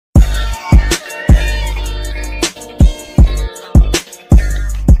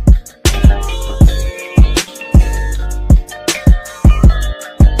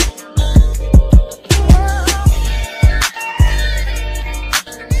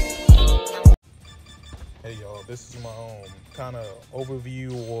Hey y'all, this is my kind of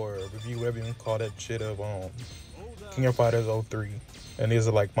overview or review, whatever you call that shit of King of Fighters '03, and these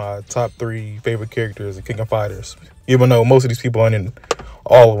are like my top 3 favorite characters of King of Fighters. Even though most of these people aren't in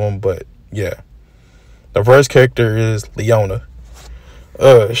all of them, but yeah, the first character is Leona.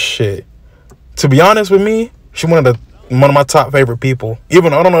 Shit. To be honest with me, she one of my top favorite people.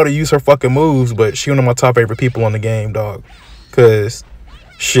 Even though I don't know how to use her fucking moves, but she one of my top favorite people in the game, dog. Cause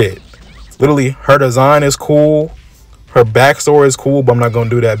shit. Literally, her design is cool. Her backstory is cool, but I'm not gonna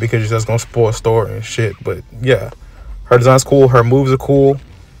do that because it's just gonna spoil a story and shit. But yeah, her design's cool. Her moves are cool.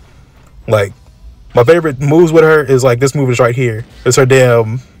 Like, my favorite moves with her is like this move is right here. It's her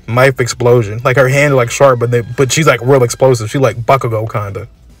damn knife explosion. Like, her hand is like sharp, but she's like real explosive. She like Bakugo kinda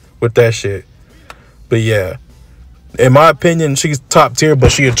with that shit. But yeah, in my opinion, she's top tier,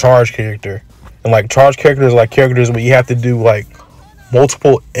 but she a charge character. And like charge characters are like characters where you have to do like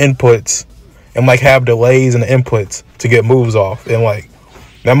multiple inputs and like have delays in the inputs to get moves off, and like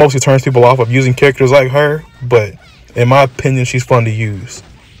that mostly turns people off of using characters like her. But in my opinion, she's fun to use.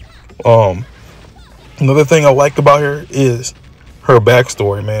 Another thing I liked about her is her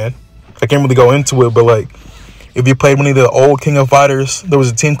backstory, man. I can't really go into it, but like if you played any of the old King of Fighters, there was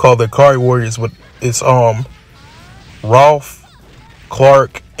a team called the Kari Warriors with it's Rolf,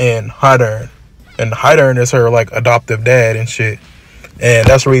 Clark, and Hydern. And Hydern is her like adoptive dad and shit. And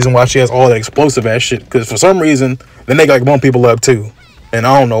that's the reason why she has all that explosive ass shit. Because for some reason, then they like blowing people up too. And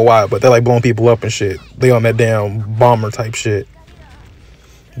I don't know why, but they're like blowing people up and shit. They on that damn bomber type shit.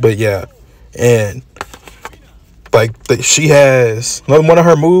 But yeah. And like she has one of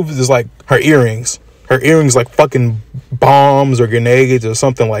her moves is like her earrings. Her earrings like fucking bombs or grenades or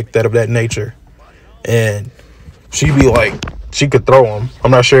something like that of that nature. And she be like, she could throw them. I'm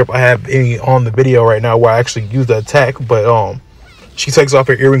not sure if I have any on the video right now where I actually use the attack, but she takes off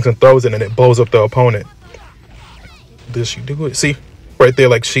her earrings and throws it, and it blows up the opponent. Does she do it? See, right there,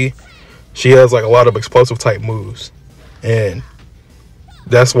 like she has like a lot of explosive type moves, and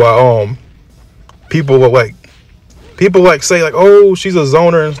that's why people say like, oh, she's a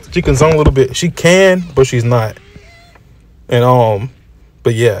zoner and she can zone a little bit. She can, but she's not. And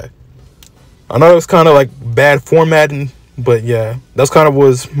but yeah, I know it's kind of like bad formatting, but yeah, that's kind of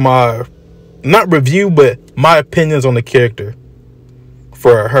was my not review, but my opinions on the character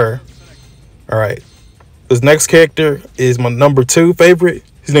for her. All right, this next character is my number 2 favorite.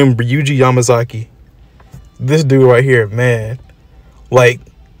 His name is Ryuji Yamazaki. This dude right here, man, like,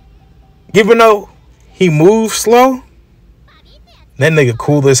 even though he moves slow, that nigga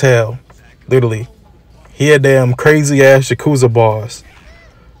cool as hell. Literally, he had damn crazy ass Yakuza bars.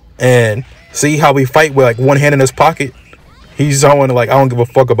 And see how we fight with like one hand in his pocket? He's showing like, I don't give a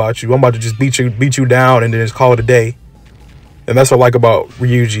fuck about you. I'm about to just beat you down and then just call it a day. And that's what I like about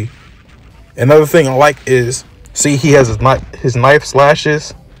Ryuji. Another thing I like is, see, he has his knife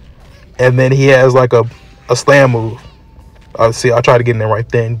slashes, and then he has like a slam move. See, I tried to get in there right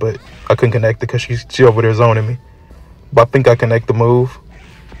then, but I couldn't connect it because she over there zoning me. But I think I connect the move.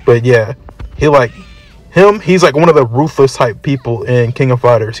 But yeah, he's like one of the ruthless type people in King of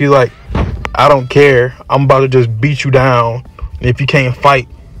Fighters. He's like, I don't care. I'm about to just beat you down. And if you can't fight,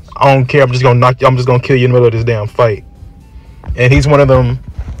 I don't care. I'm just gonna knock you. I'm just gonna kill you in the middle of this damn fight. And he's one of them.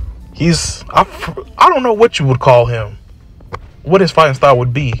 I don't know what you would call him, what his fighting style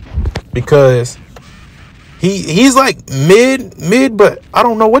would be, because he's like mid, but I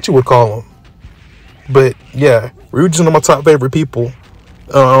don't know what you would call him. But yeah, Ryuji's one of my top favorite people,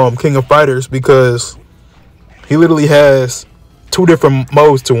 King of Fighters, because he literally has 2 different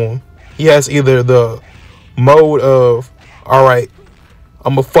modes to him. He has either the mode of, all right,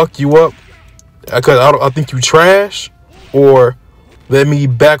 I'm gonna fuck you up because I think you trash, or let me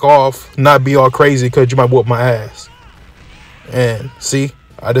back off, not be all crazy because you might whoop my ass. And see,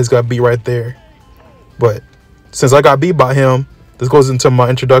 I just got beat right there. But since I got beat by him, this goes into my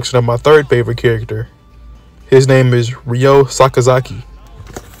introduction of my 3rd favorite character. His name is Ryo Sakazaki.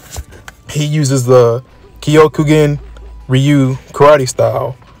 He uses the Kyokugen Ryu karate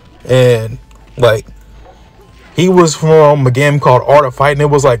style. And like, he was from a game called Art of Fighting. It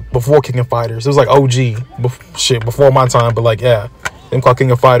was like before King of Fighters. It was like OG before my time, but like, yeah, them called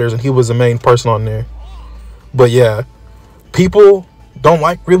King of Fighters, and he was the main person on there. But yeah, people don't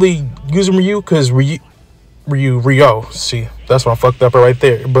like really using Ryu because Ryo. See, that's what I fucked up right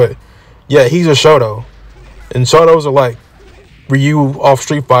there. But yeah, he's a Shoto, and Shotos are like Ryu off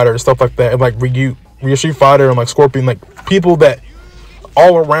Street Fighter and stuff like that, and like Ryu Street Fighter and like Scorpion, like people that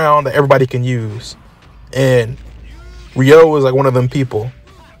all around that everybody can use. And Ryo is like one of them people,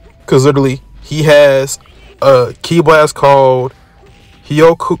 because literally he has a key blast called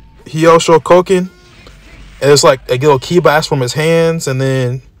Hyoshokoken, And it's like a little key blast from his hands, and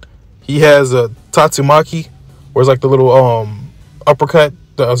then he has a Tatsumaki, where it's like the little uppercut.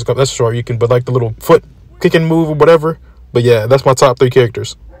 That's short. You can, but like the little foot kicking move or whatever. But yeah, that's my top 3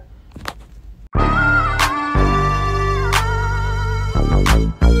 characters.